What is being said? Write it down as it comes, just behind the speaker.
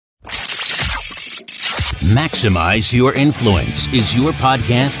Maximize Your Influence is your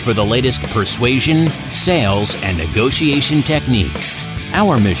podcast for the latest persuasion, sales, and negotiation techniques.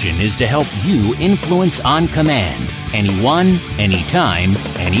 Our mission is to help you influence on command, anyone, anytime,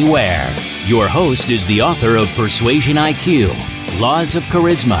 anywhere. Your host is the author of Persuasion IQ, Laws of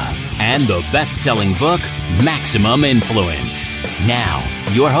Charisma, and the best-selling book, Maximum Influence. Now,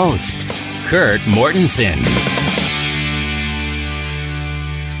 your host, Kurt Mortensen.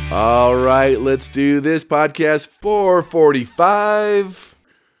 All right, let's do this. Podcast 445.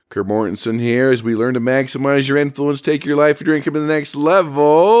 Kurt Mortensen here as we learn to maximize your influence, take your life, your income to the next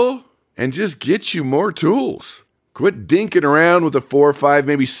level, and just get you more tools. Quit dinking around with the 4 or 5,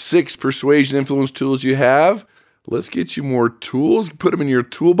 maybe 6 persuasion influence tools you have. Let's get you more tools, put them in your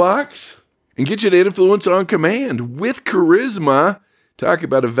toolbox, and get you to influence on command with charisma. Talk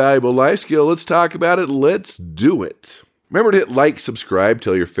about a valuable life skill. Let's talk about it. Let's do it. Remember to hit like, subscribe,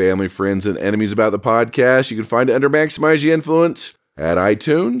 tell your family, friends, and enemies about the podcast. You can find it under Maximize Your Influence at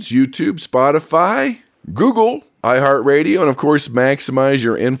iTunes, YouTube, Spotify, Google, iHeartRadio, and of course,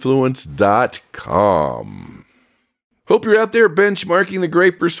 MaximizeYourInfluence.com. Hope you're out there benchmarking the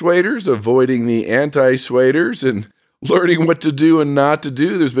great persuaders, avoiding the anti-suaders, and learning what to do and not to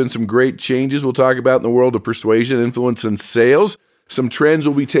do. There's been some great changes we'll talk about in the world of persuasion, influence, and sales. Some trends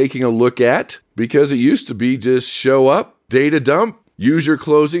we'll be taking a look at because it used to be just show up, data dump, use your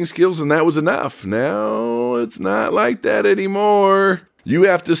closing skills, and that was enough. Now it's not like that anymore. You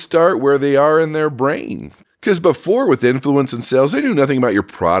have to start where they are in their brain. Because before with influence and sales, they knew nothing about your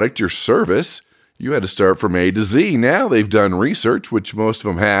product, your service. You had to start from A to Z. Now they've done research, which most of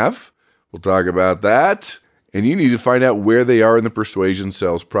them have. We'll talk about that. And you need to find out where they are in the persuasion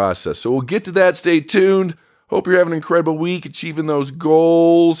sales process. So we'll get to that. Stay tuned. Hope you're having an incredible week, achieving those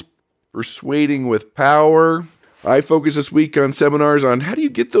goals, persuading with power. I focus this week on seminars on how do you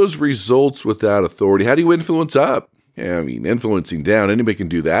get those results without authority? How do you influence up? Yeah, I mean, influencing down, anybody can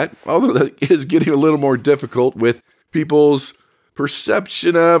do that. Although that is getting a little more difficult with people's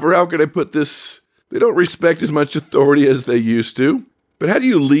perception of, or how can I put this? They don't respect as much authority as they used to. But how do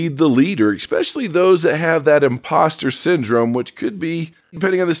you lead the leader, especially those that have that imposter syndrome, which could be,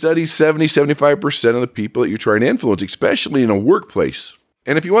 depending on the studies, 70-75% of the people that you're trying to influence, especially in a workplace.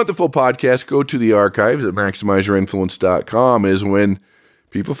 And if you want the full podcast, go to the archives at MaximizeYourInfluence.com is when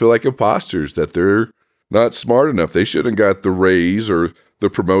people feel like imposters, that they're not smart enough. They shouldn't have got the raise or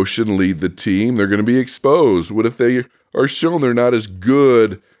the promotion, lead the team. They're going to be exposed. What if they are shown they're not as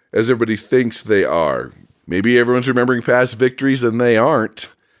good as everybody thinks they are? Maybe everyone's remembering past victories and they aren't.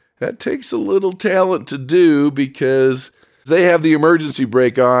 That takes a little talent to do because they have the emergency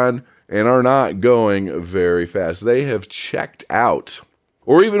brake on and are not going very fast. They have checked out.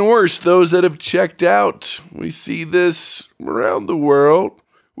 Or even worse, those that have checked out. We see this around the world.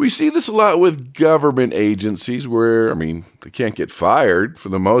 We see this a lot with government agencies where, they can't get fired for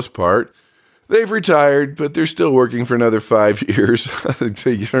the most part. They've retired, but they're still working for another 5 years.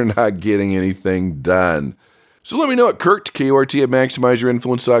 They're not getting anything done. So let me know at Kurt, K-O-R-T, at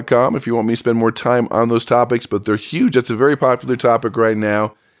MaximizeYourInfluence.com if you want me to spend more time on those topics, but they're huge. That's a very popular topic right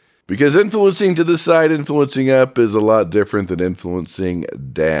now because influencing to the side, influencing up is a lot different than influencing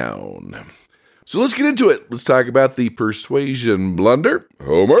down. So let's get into it. Let's talk about the persuasion blunder.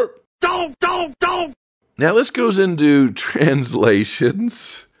 Homer. Don't. Now this goes into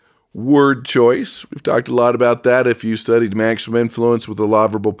translations. Word choice. We've talked a lot about that if you studied maximum influence with the law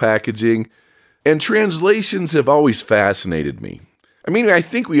of verbal packaging. And translations have always fascinated me. I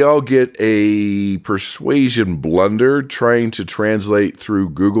think we all get a persuasion blunder trying to translate through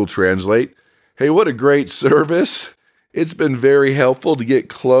Google Translate. Hey, what a great service. It's been very helpful to get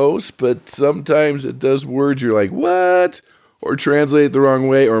close, but sometimes it does words you're like, what? Or translate the wrong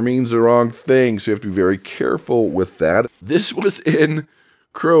way or means the wrong thing. So you have to be very careful with that. This was in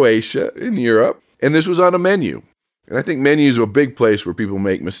Croatia in Europe, and this was on a menu. And I think menus are a big place where people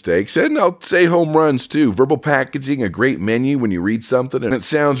make mistakes, and I'll say home runs too. Verbal packaging, a great menu when you read something and it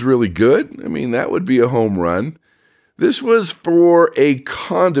sounds really good. That would be a home run. This was for a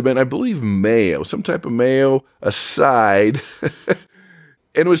condiment, I believe mayo, some type of mayo, a side,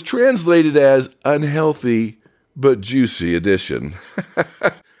 and was translated as unhealthy but juicy addition.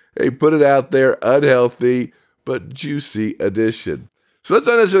 Hey, put it out there, unhealthy but juicy addition. So that's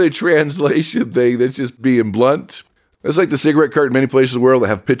not necessarily a translation thing. That's just being blunt. It's like the cigarette cart in many places in the world that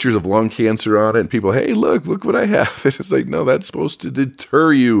have pictures of lung cancer on it. And people, hey, look what I have. And it's like, no, that's supposed to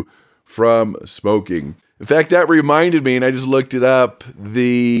deter you from smoking. In fact, that reminded me, and I just looked it up,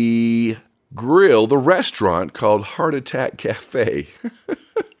 the restaurant called Heart Attack Cafe.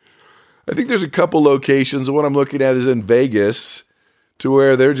 I think there's a couple locations. The one I'm looking at is in Vegas. to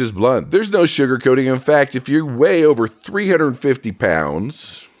where they're just blunt. There's no sugarcoating. In fact, if you weigh over 350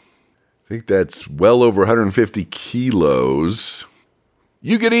 pounds, I think that's well over 150 kilos,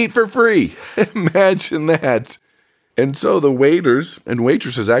 you can eat for free. Imagine that. And so the waiters and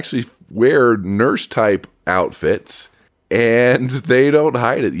waitresses actually wear nurse-type outfits, and they don't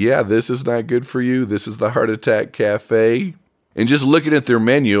hide it. Yeah, this is not good for you. This is the Heart Attack Cafe. And just looking at their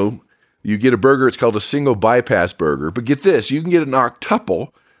menu, you get a burger. It's called a single bypass burger. But get this, you can get an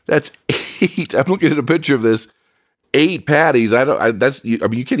octuple. That's 8. I'm looking at a picture of this. 8 patties.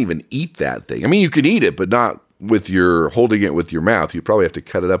 You can't even eat that thing. I mean, you can eat it, but not holding it with your mouth. You probably have to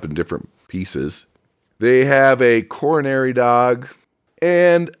cut it up in different pieces. They have a coronary dog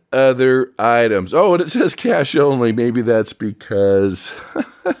and other items. Oh, and it says cash only. Maybe that's because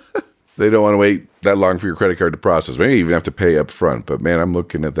they don't want to wait that long for your credit card to process. Maybe you even have to pay up front. But man, I'm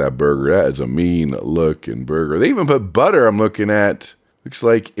looking at that burger. That is a mean looking burger. They even put butter, I'm looking at, looks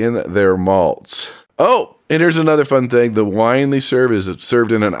like in their malts. Oh, and here's another fun thing. The wine they serve is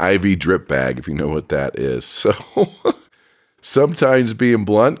served in an IV drip bag, if you know what that is. So sometimes being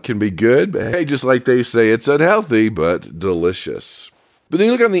blunt can be good. But hey, just like they say, it's unhealthy, but delicious. But then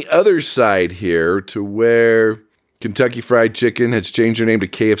you look on the other side here to where Kentucky Fried Chicken has changed their name to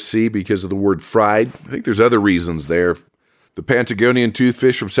KFC because of the word fried. I think there's other reasons there. The Patagonian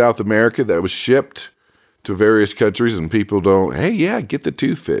toothfish from South America that was shipped to various countries, and people don't, hey, yeah, get the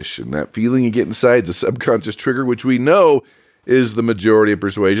toothfish. And that feeling you get inside is a subconscious trigger, which we know is the majority of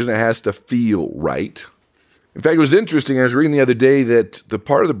persuasion. It has to feel right. In fact, it was interesting. I was reading the other day that the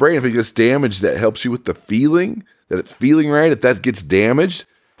part of the brain, if it gets damaged, that helps you with the feeling, that it's feeling right, if that gets damaged,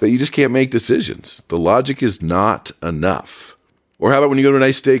 that you just can't make decisions. The logic is not enough. Or how about when you go to a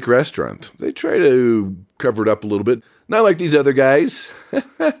nice steak restaurant? They try to cover it up a little bit. Not like these other guys.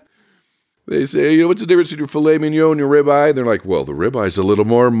 They say, what's the difference between your filet mignon and your ribeye? They're like, well, the ribeye's a little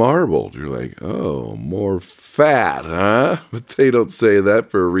more marbled. You're like, oh, more fat, huh? But they don't say that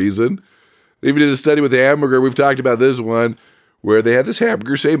for a reason. They even did a study with the hamburger. We've talked about this one where they had this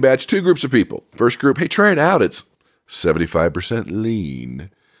hamburger, same batch, 2 groups of people. First group, hey, try it out. It's 75% lean.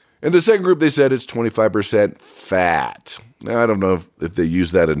 And the second group, they said it's 25% fat. Now, I don't know if they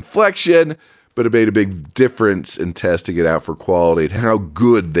use that inflection, but it made a big difference in testing it out for quality and how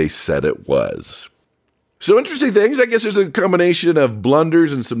good they said it was. So interesting things. I guess there's a combination of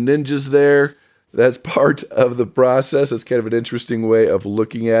blunders and some ninjas there. That's part of the process. That's kind of an interesting way of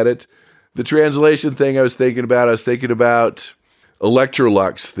looking at it. The translation thing I was thinking about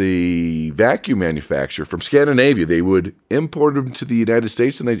Electrolux, the vacuum manufacturer from Scandinavia. They would import them to the United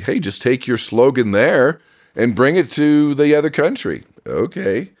States and hey, just take your slogan there and bring it to the other country.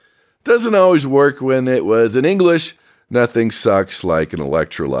 Okay. Doesn't always work when it was in English. Nothing sucks like an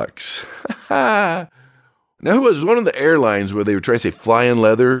Electrolux. Now, it was one of the airlines where they were trying to say fly in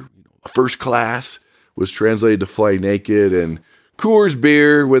leather, first class, was translated to fly naked. And Coors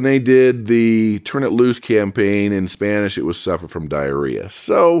Beer, when they did the Turn It Loose campaign in Spanish, it was suffer from diarrhea.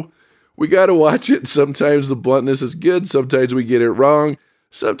 So we got to watch it. Sometimes the bluntness is good. Sometimes we get it wrong.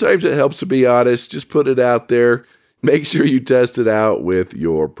 Sometimes it helps to be honest. Just put it out there. Make sure you test it out with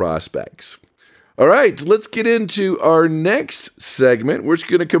your prospects. All right, let's get into our next segment. We're just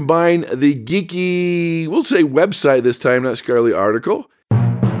going to combine the geeky, we'll say website this time, not scholarly article,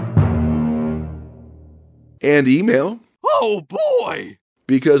 and email. Oh, boy!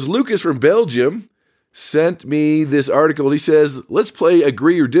 Because Lucas from Belgium sent me this article. He says, let's play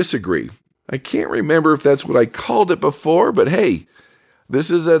agree or disagree. I can't remember if that's what I called it before, but hey, this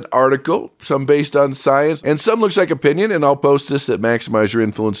is an article, some based on science, and some looks like opinion, and I'll post this at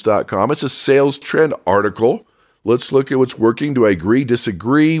maximizeyourinfluence.com. It's a sales trend article. Let's look at what's working. Do I agree,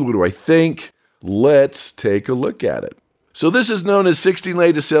 disagree? What do I think? Let's take a look at it. So this is known as 16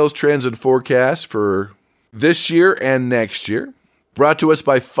 latest sales trends and forecasts for this year and next year. Brought to us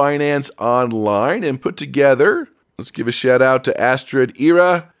by Finance Online and put together, let's give a shout out to Astrid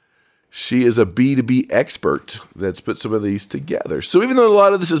Ira. She is a B2B expert that's put some of these together. So even though a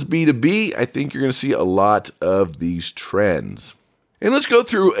lot of this is B2B, I think you're going to see a lot of these trends. And let's go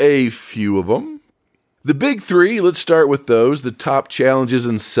through a few of them. The big 3, let's start with those, the top challenges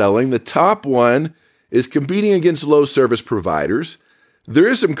in selling. The top one is competing against low service providers. There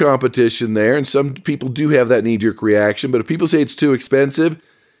is some competition there, and some people do have that knee-jerk reaction, but if people say it's too expensive,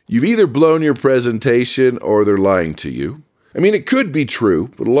 you've either blown your presentation or they're lying to you. I mean, it could be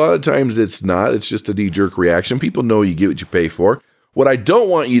true, but a lot of times it's not. It's just a knee-jerk reaction. People know you get what you pay for. What I don't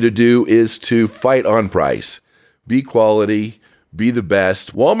want you to do is to fight on price. Be quality, be the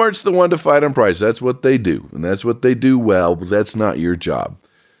best. Walmart's the one to fight on price. That's what they do, and that's what they do well, but that's not your job.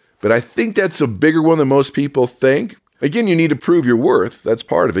 But I think that's a bigger one than most people think. Again, you need to prove your worth. That's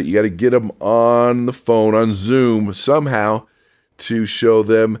part of it. You got to get them on the phone, on Zoom, somehow to show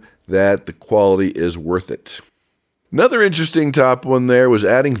them that the quality is worth it. Another interesting top one there was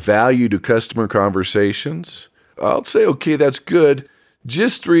adding value to customer conversations. I'll say, okay, that's good.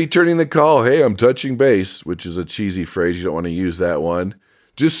 Just returning the call, hey, I'm touching base, which is a cheesy phrase. You don't want to use that one.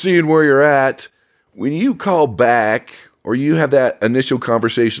 Just seeing where you're at. When you call back or you have that initial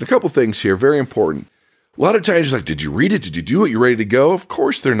conversation, a couple things here, very important. A lot of times you're like, did you read it? Did you do it? You ready to go? Of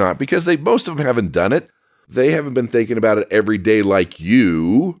course they're not, because most of them haven't done it. They haven't been thinking about it every day like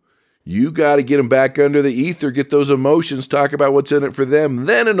you. You got to get them back under the ether, get those emotions, talk about what's in it for them.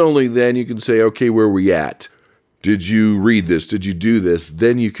 Then and only then you can say, okay, where are we at? Did you read this? Did you do this?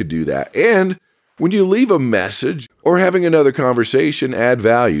 Then you could do that. And when you leave a message or having another conversation, add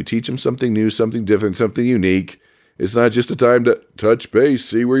value. Teach them something new, something different, something unique. It's not just a time to touch base,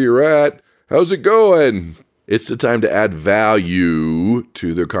 see where you're at. How's it going? It's the time to add value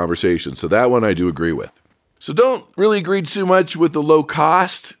to their conversation. So that one I do agree with. So don't really agree too much with the low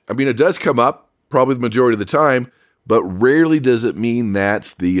cost. I mean, it does come up probably the majority of the time, but rarely does it mean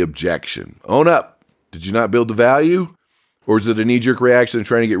that's the objection. Own up. Did you not build the value? Or is it a knee-jerk reaction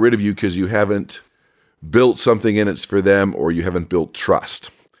trying to get rid of you because you haven't built something in it for them or you haven't built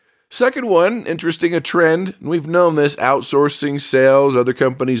trust? Second one, interesting, a trend, and we've known this, outsourcing sales, other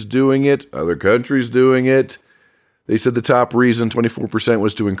companies doing it, other countries doing it. They said the top reason, 24%,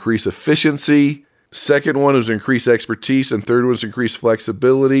 was to increase efficiency. Second one was increase expertise, and third one was increase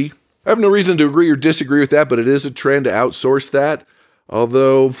flexibility. I have no reason to agree or disagree with that, but it is a trend to outsource that.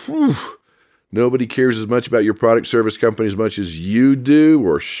 Although, nobody cares as much about your product service company as much as you do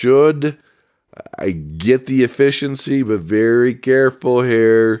or should. I get the efficiency, but very careful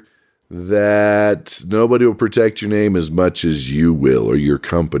here that nobody will protect your name as much as you will or your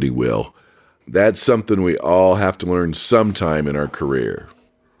company will. That's something we all have to learn sometime in our career.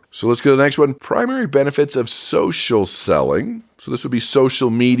 So let's go to the next one. Primary benefits of social selling. So this would be social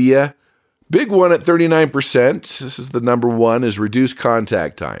media. Big one at 39%. This is the number one, is reduced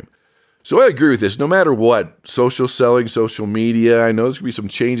contact time. So I agree with this. No matter what, social selling, social media, I know there's going to be some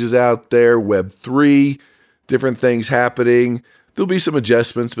changes out there, Web3, different things happening. There'll be some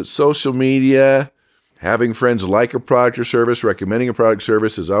adjustments, but social media, having friends like a product or service, recommending a product or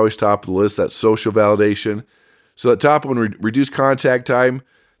service is always top of the list. That's social validation. So that top one, reduce contact time,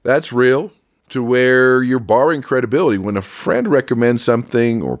 that's real, to where you're borrowing credibility. When a friend recommends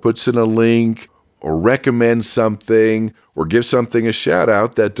something or puts in a link or recommends something or gives something a shout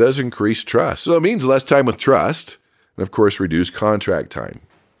out, that does increase trust. So it means less time with trust and, of course, reduce contract time.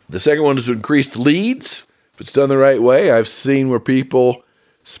 The second one is increased leads. If it's done the right way, I've seen where people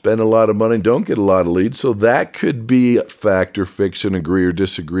spend a lot of money and don't get a lot of leads. So that could be fact or fiction, agree or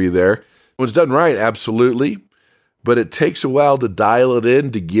disagree there. When it's done right, absolutely. But it takes a while to dial it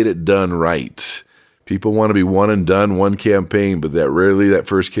in to get it done right. People want to be one and done, one campaign, but rarely that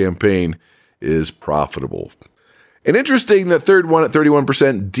first campaign is profitable. And interesting, that third one at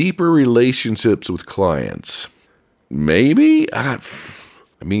 31%, deeper relationships with clients. Maybe? I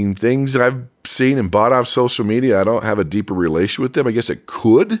mean, things I've seen and bought off social media, I don't have a deeper relation with them. I guess it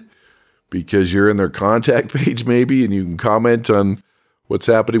could, because you're in their contact page maybe, and you can comment on what's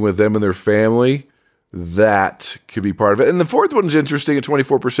happening with them and their family. That could be part of it. And the fourth one is interesting at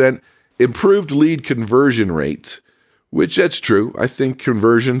 24%, improved lead conversion rate, which that's true. I think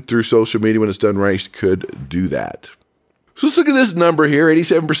conversion through social media, when it's done right, could do that. So let's look at this number here.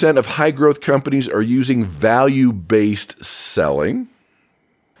 87% of high-growth companies are using value-based selling.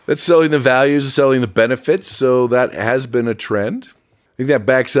 That's selling the values, selling the benefits, so that has been a trend. I think that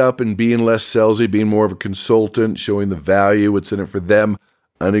backs up in being less salesy, being more of a consultant, showing the value, what's in it for them,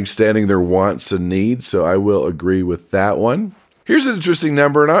 understanding their wants and needs. So I will agree with that one. Here's an interesting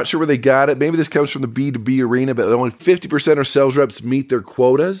number. I'm not sure where they got it. Maybe this comes from the B2B arena, but only 50% of sales reps meet their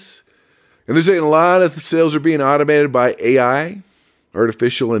quotas. And they're saying a lot of the sales are being automated by AI,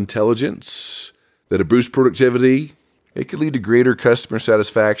 artificial intelligence, that it boosts productivity. It could lead to greater customer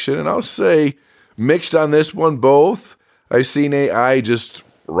satisfaction. And I'll say, mixed on this one, both. I've seen AI just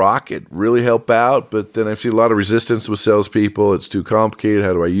rocket, really help out, but then I've seen a lot of resistance with salespeople. It's too complicated.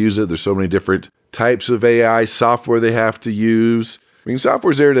 How do I use it? There's so many different types of AI software they have to use. I mean,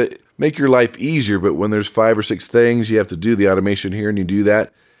 software's there to make your life easier, but when there's 5 or 6 things, you have to do the automation here and you do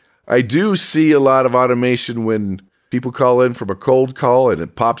that. I do see a lot of automation when people call in from a cold call and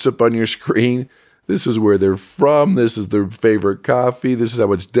it pops up on your screen. This is where they're from. This is their favorite coffee. This is how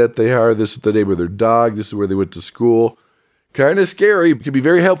much debt they are. This is the name of their dog. This is where they went to school. Kind of scary. It can be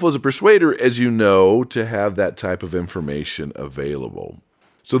very helpful as a persuader, as you know, to have that type of information available.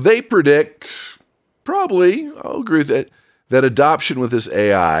 So they predict Probably, I'll agree with that adoption with this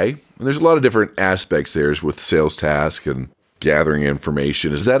AI, and there's a lot of different aspects there with sales task and gathering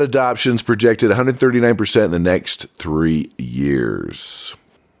information, is that adoption's projected 139% in the next 3 years.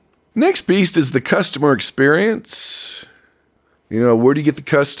 Next piece is the customer experience. Where do you get the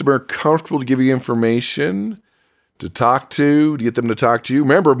customer comfortable to give you information, to talk to get them to talk to you?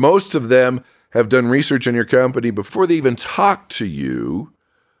 Remember, most of them have done research on your company before they even talk to you.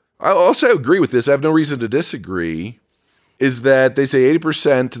 I also agree with this. I have no reason to disagree, is that they say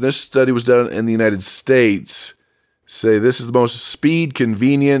 80%, and this study was done in the United States, say this is the most speed,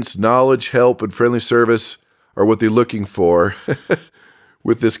 convenience, knowledge, help, and friendly service are what they're looking for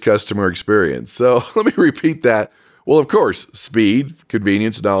with this customer experience. So let me repeat that. Well, of course, speed,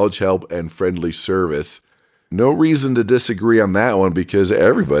 convenience, knowledge, help, and friendly service. No reason to disagree on that one because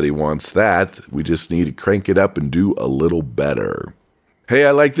everybody wants that. We just need to crank it up and do a little better. Hey,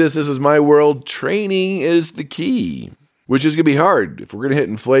 I like this. This is my world. Training is the key, which is going to be hard. If we're going to hit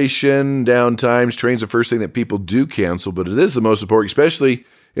inflation, downtimes, training's the first thing that people do cancel, but it is the most important, especially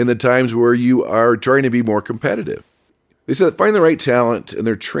in the times where you are trying to be more competitive. They said find the right talent in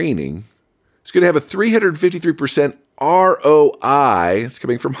their training. It's going to have a 353% ROI, it's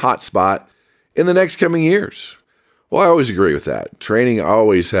coming from HotSpot, in the next coming years. Well, I always agree with that. Training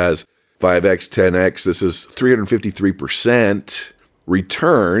always has 5x, 10x. This is 353%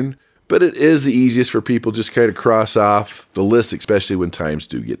 return, but it is the easiest for people just kind of cross off the list, especially when times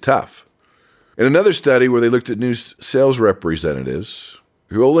do get tough. In another study where they looked at new sales representatives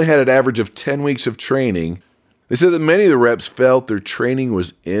who only had an average of 10 weeks of training, they said that many of the reps felt their training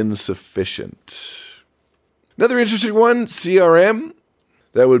was insufficient. Another interesting one, CRM.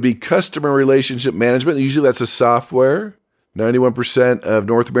 That would be customer relationship management. Usually that's a software. 91% of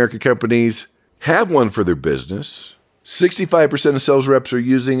North American companies have one for their business. 65% of sales reps are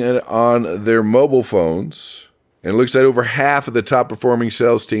using it on their mobile phones. And it looks like over half of the top performing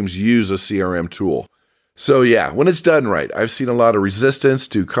sales teams use a CRM tool. So yeah, when it's done right, I've seen a lot of resistance,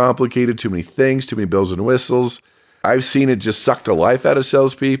 too complicated, too many things, too many bells and whistles. I've seen it just suck the life out of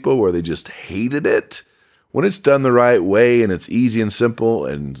salespeople where they just hated it. When it's done the right way and it's easy and simple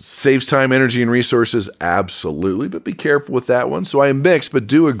and saves time, energy, and resources, absolutely. But be careful with that one. So I am mixed, but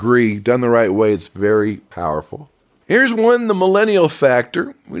do agree, done the right way, it's very powerful. Here's one, the millennial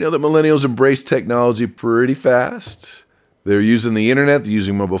factor. We know that millennials embrace technology pretty fast. They're using the internet, they're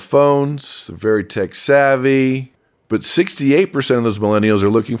using mobile phones, they're very tech savvy. But 68% of those millennials are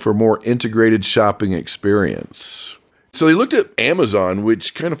looking for a more integrated shopping experience. So they looked at Amazon,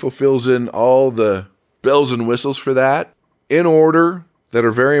 which kind of fulfills in all the bells and whistles for that, in order, that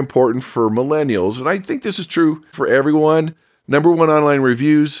are very important for millennials. And I think this is true for everyone. Number 1, online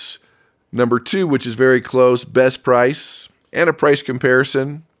reviews. Number 2, which is very close, best price and a price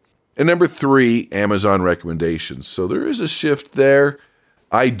comparison. And number 3, Amazon recommendations. So there is a shift there.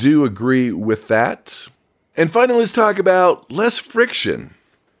 I do agree with that. And finally, let's talk about less friction.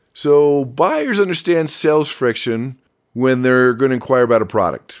 So buyers understand sales friction when they're going to inquire about a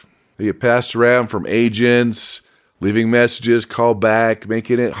product. They get passed around from agents, leaving messages, call back,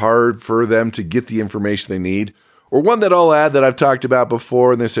 making it hard for them to get the information they need. Or one that I'll add that I've talked about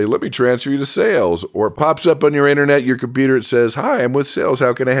before, and they say, let me transfer you to sales. Or it pops up on your internet, your computer, it says, hi, I'm with sales,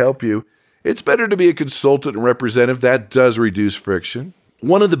 how can I help you? It's better to be a consultant and representative. That does reduce friction.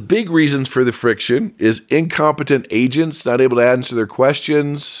 One of the big reasons for the friction is incompetent agents not able to answer their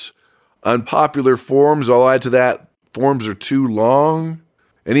questions, unpopular forms. I'll add to that, forms are too long,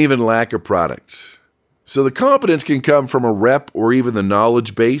 and even lack of product. So the competence can come from a rep or even the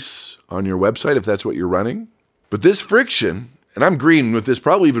knowledge base on your website if that's what you're running. But this friction, and I'm agreeing with this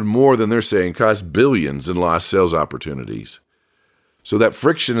probably even more than they're saying, costs billions in lost sales opportunities. So that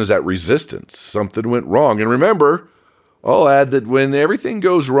friction is that resistance. Something went wrong. And remember, I'll add that when everything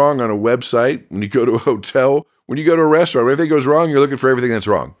goes wrong on a website, when you go to a hotel, when you go to a restaurant, when everything goes wrong, you're looking for everything that's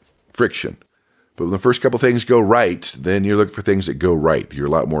wrong. Friction. But when the first couple things go right, then you're looking for things that go right. You're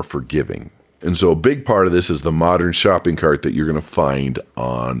a lot more forgiving. And so a big part of this is the modern shopping cart that you're going to find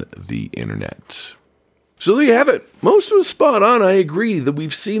on the internet. So there you have it. Most of it spot on. I agree that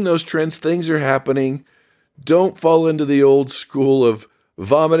we've seen those trends. Things are happening. Don't fall into the old school of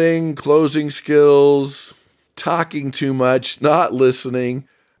vomiting, closing skills, talking too much, not listening.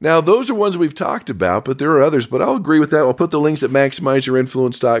 Now, those are ones we've talked about, but there are others. But I'll agree with that. I'll put the links at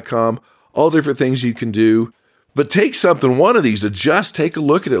MaximizeYourInfluence.com, all different things you can do. But take something, one of these, adjust, take a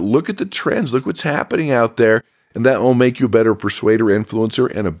look at it, look at the trends, look what's happening out there, and that will make you a better persuader,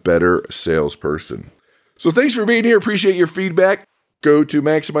 influencer, and a better salesperson. So thanks for being here. Appreciate your feedback. Go to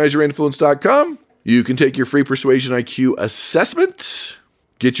MaximizeYourInfluence.com. You can take your free Persuasion IQ assessment.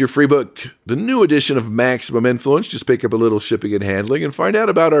 Get your free book, the new edition of Maximum Influence. Just pick up a little shipping and handling and find out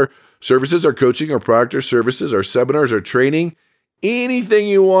about our services, our coaching, our product, our services, our seminars, our training. Anything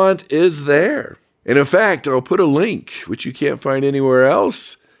you want is there. And in fact, I'll put a link, which you can't find anywhere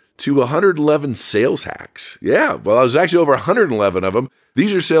else, to 111 sales hacks. Yeah, well, there's actually over 111 of them.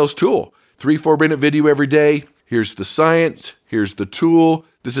 These are sales tool. 3-4 minute video every day. Here's the science. Here's the tool.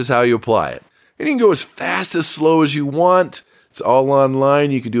 This is how you apply it. And you can go as fast, as slow as you want. It's all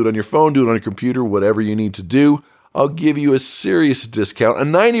online. You can do it on your phone, do it on your computer, whatever you need to do. I'll give you a serious discount, a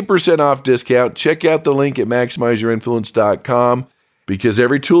 90% off discount. Check out the link at maximizeyourinfluence.com because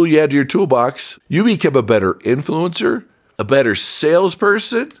every tool you add to your toolbox, you become a better influencer, a better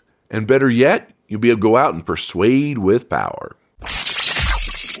salesperson, and better yet, you'll be able to go out and persuade with power.